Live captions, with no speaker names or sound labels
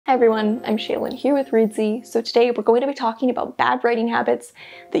Hi everyone, I'm Shaylin here with Reedsy. So today we're going to be talking about bad writing habits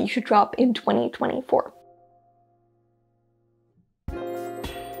that you should drop in 2024.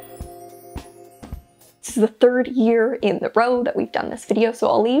 This is the third year in the row that we've done this video, so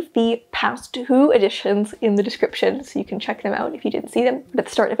I'll leave the past 2 editions in the description so you can check them out if you didn't see them. But at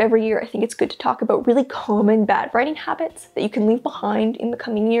the start of every year, I think it's good to talk about really common bad writing habits that you can leave behind in the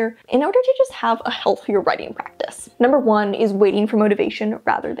coming year in order to just have a healthier writing practice. Number 1 is waiting for motivation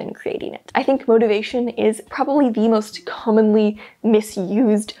rather than creating it. I think motivation is probably the most commonly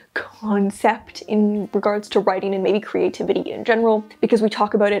misused concept in regards to writing and maybe creativity in general, because we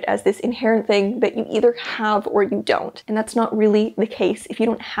talk about it as this inherent thing that you either have or you don't. And that's not really the case. If you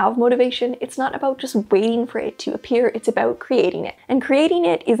don't have motivation, it's not about just waiting for it to appear, it's about creating it. And creating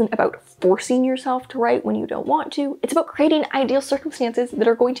it isn't about forcing yourself to write when you don't want to. It's about creating ideal circumstances that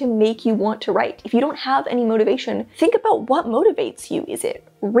are going to make you want to write. If you don't have any motivation, think about what motivates you. Is it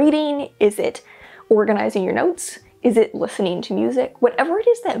reading? Is it organizing your notes? Is it listening to music? Whatever it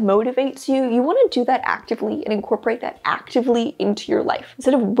is that motivates you, you want to do that actively and incorporate that actively into your life.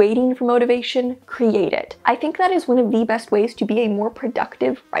 Instead of waiting for motivation, create it. I think that is one of the best ways to be a more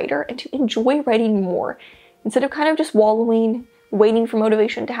productive writer and to enjoy writing more. Instead of kind of just wallowing, waiting for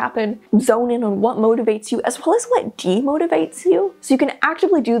motivation to happen, zone in on what motivates you as well as what demotivates you, so you can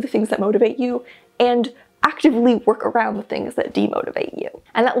actively do the things that motivate you and actively work around the things that demotivate you.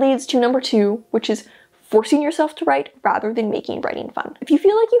 And that leads to number 2, which is forcing yourself to write rather than making writing fun. If you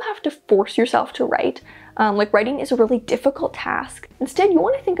feel like you have to force yourself to write, like writing is a really difficult task, instead you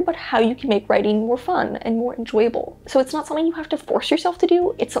want to think about how you can make writing more fun and more enjoyable. So it's not something you have to force yourself to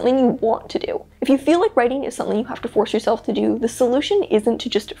do, it's something you want to do. If you feel like writing is something you have to force yourself to do, the solution isn't to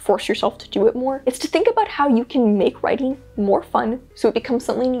just force yourself to do it more, it's to think about how you can make writing more fun so it becomes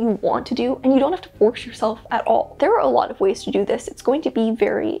something you want to do and you don't have to force yourself at all. There are a lot of ways to do this. It's going to be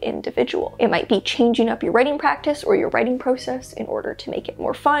very individual. It might be changing up your writing practice or your writing process in order to make it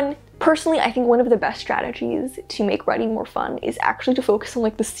more fun. Personally, I think one of the best strategies to make writing more fun is actually to focus on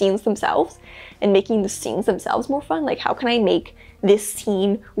like the scenes themselves and making the scenes themselves more fun. Like, how can I make this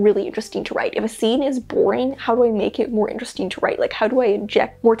scene really interesting to write? If a scene is boring, how do I make it more interesting to write? Like, how do I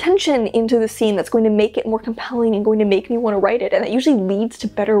inject more tension into the scene that's going to make it more compelling and going to make me want to write it? And that usually leads to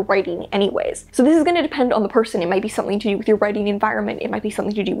better writing anyways. So this is going to depend on the person. It might be something to do with your writing environment. It might be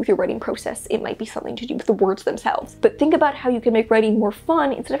something to do with your writing process. It might be something to do with the words themselves. But think about how you can make writing more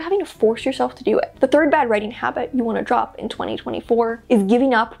fun instead of having to force yourself to do it. The third bad writing habit you want to drop in 2024 is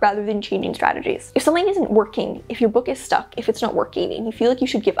giving up rather than changing strategies. If something isn't working, if your book is stuck, if it's not working, and you feel like you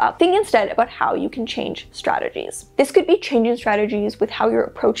should give up, think instead about how you can change strategies. This could be changing strategies with how you're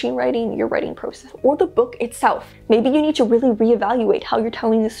approaching writing, your writing process, or the book itself. Maybe you need to really reevaluate how you're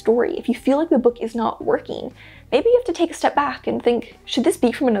telling the story. If you feel like the book is not working, maybe you have to take a step back and think, should this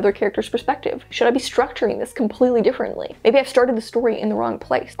be from another character's perspective? Should I be structuring this completely differently? Maybe I've started the story in the wrong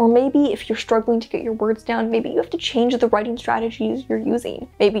place. Or maybe if you're struggling to get your words down, maybe you have to change the writing strategies you're using.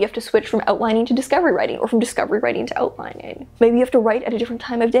 Maybe you have to switch from outlining to discovery writing, or from discovery writing to outlining. Maybe you have to write at a different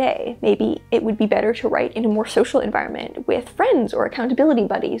time of day. Maybe it would be better to write in a more social environment with friends or accountability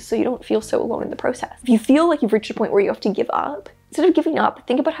buddies so you don't feel so alone in the process. If you feel like you've reached a point where you have to give up, instead of giving up,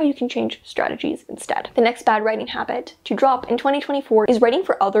 think about how you can change strategies instead. The next bad writing habit to drop in 2024 is writing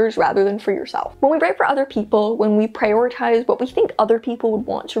for others rather than for yourself. When we write for other people, when we prioritize what we think other people would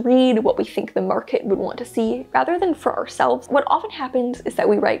want to read, what we think the market would want to see, rather than for ourselves, what often happens is that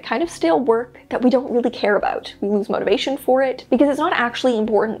we write kind of stale work that we don't really care about. We lose motivation for it because it's not actually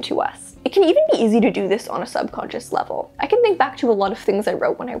important to us. It can even be easy to do this on a subconscious level. I can think back to a lot of things I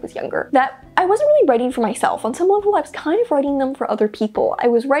wrote when I was younger that I wasn't really writing for myself. On some level, I was kind of writing them for other people. I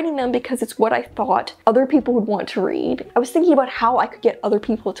was writing them because it's what I thought other people would want to read. I was thinking about how I could get other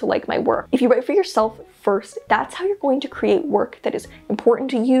people to like my work. If you write for yourself first, that's how you're going to create work that is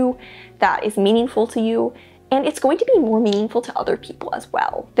important to you, that is meaningful to you, and it's going to be more meaningful to other people as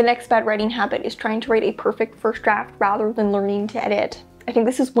well. The next bad writing habit is trying to write a perfect first draft rather than learning to edit. I think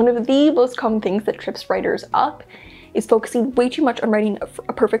this is one of the most common things that trips writers up, is focusing way too much on writing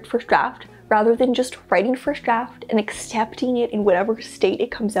a perfect first draft rather than just writing first draft and accepting it in whatever state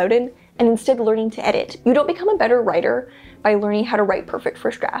it comes out in, and instead learning to edit. You don't become a better writer by learning how to write perfect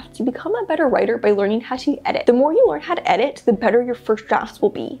first drafts. You become a better writer by learning how to edit. The more you learn how to edit, the better your first drafts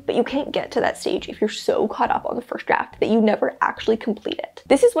will be, but you can't get to that stage if you're so caught up on the first draft that you never actually complete it.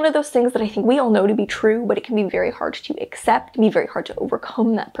 This is one of those things that I think we all know to be true, but it can be very hard to accept, it can be very hard to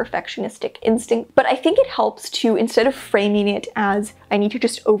overcome that perfectionistic instinct. But I think it helps to, instead of framing it as I need to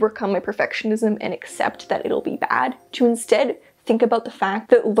just overcome my perfectionism and accept that it'll be bad, to instead think about the fact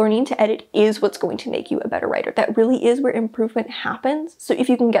that learning to edit is what's going to make you a better writer. That really is where improvement happens. So if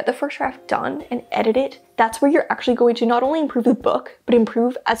you can get the first draft done and edit it, that's where you're actually going to not only improve the book, but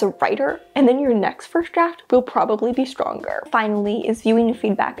improve as a writer. And then your next first draft will probably be stronger. Finally is viewing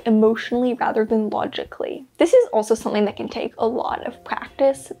feedback emotionally rather than logically. This is also something that can take a lot of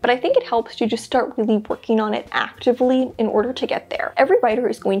practice, but I think it helps to just start really working on it actively in order to get there. Every writer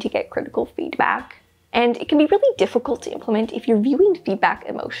is going to get critical feedback, and it can be really difficult to implement if you're viewing feedback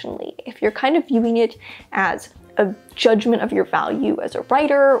emotionally. If you're kind of viewing it as a judgment of your value as a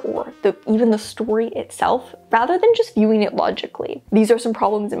writer or even the story itself, rather than just viewing it logically. These are some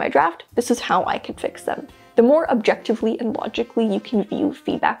problems in my draft. This is how I can fix them. The more objectively and logically you can view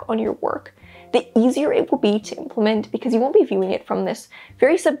feedback on your work, the easier it will be to implement because you won't be viewing it from this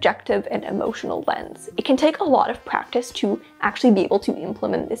very subjective and emotional lens. It can take a lot of practice to actually be able to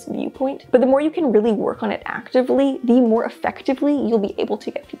implement this viewpoint, but the more you can really work on it actively, the more effectively you'll be able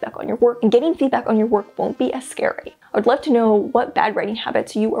to get feedback on your work, and getting feedback on your work won't be as scary. I would love to know what bad writing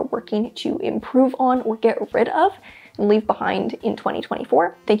habits you are working to improve on or get rid of and leave behind in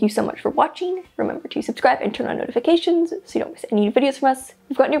 2024. Thank you so much for watching. Remember to subscribe and turn on notifications so you don't miss any new videos from us.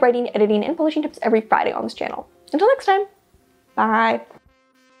 We've got new writing, editing, and publishing tips every Friday on this channel. Until next time, bye.